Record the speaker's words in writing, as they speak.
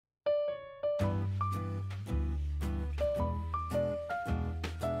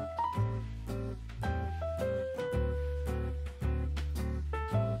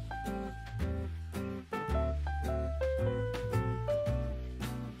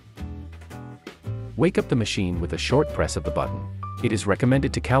Wake up the machine with a short press of the button. It is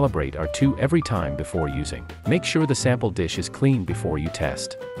recommended to calibrate R2 every time before using. Make sure the sample dish is clean before you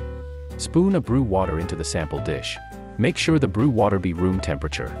test. Spoon a brew water into the sample dish. Make sure the brew water be room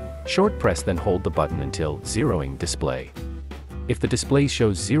temperature. Short press, then hold the button until zeroing display. If the display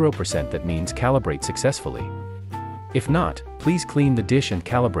shows 0%, that means calibrate successfully. If not, please clean the dish and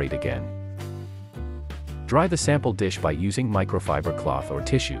calibrate again. Dry the sample dish by using microfiber cloth or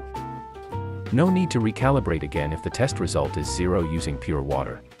tissue. No need to recalibrate again if the test result is 0 using pure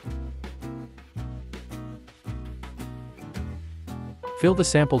water. Fill the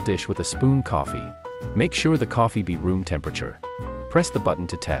sample dish with a spoon coffee. Make sure the coffee be room temperature. Press the button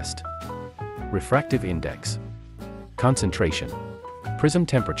to test. Refractive index. Concentration. Prism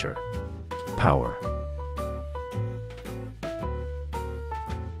temperature. Power.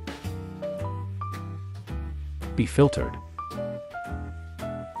 Be filtered.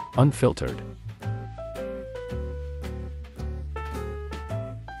 Unfiltered.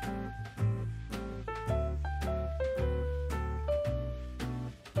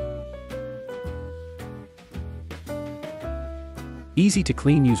 Easy to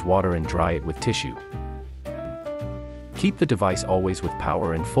clean. Use water and dry it with tissue. Keep the device always with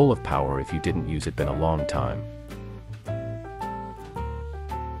power and full of power if you didn't use it in a long time.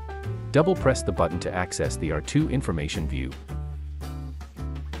 Double press the button to access the R2 information view.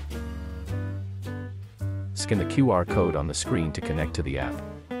 Scan the QR code on the screen to connect to the app.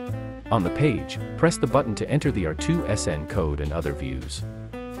 On the page, press the button to enter the R2 SN code and other views.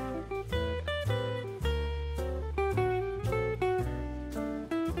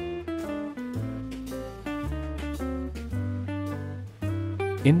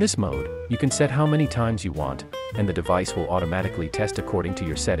 In this mode, you can set how many times you want, and the device will automatically test according to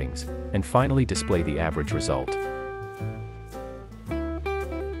your settings, and finally display the average result.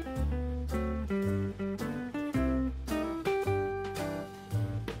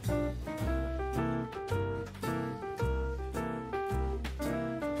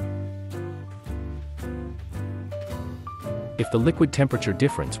 If the liquid temperature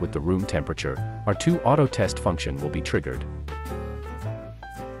difference with the room temperature, R2 auto test function will be triggered.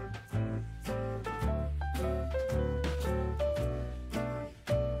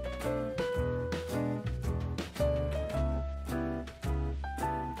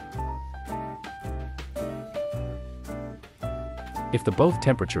 If the both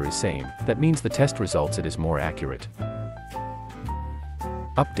temperature is same, that means the test results it is more accurate.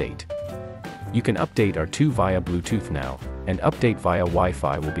 Update. You can update R2 via Bluetooth now, and update via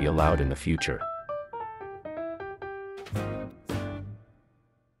Wi-Fi will be allowed in the future.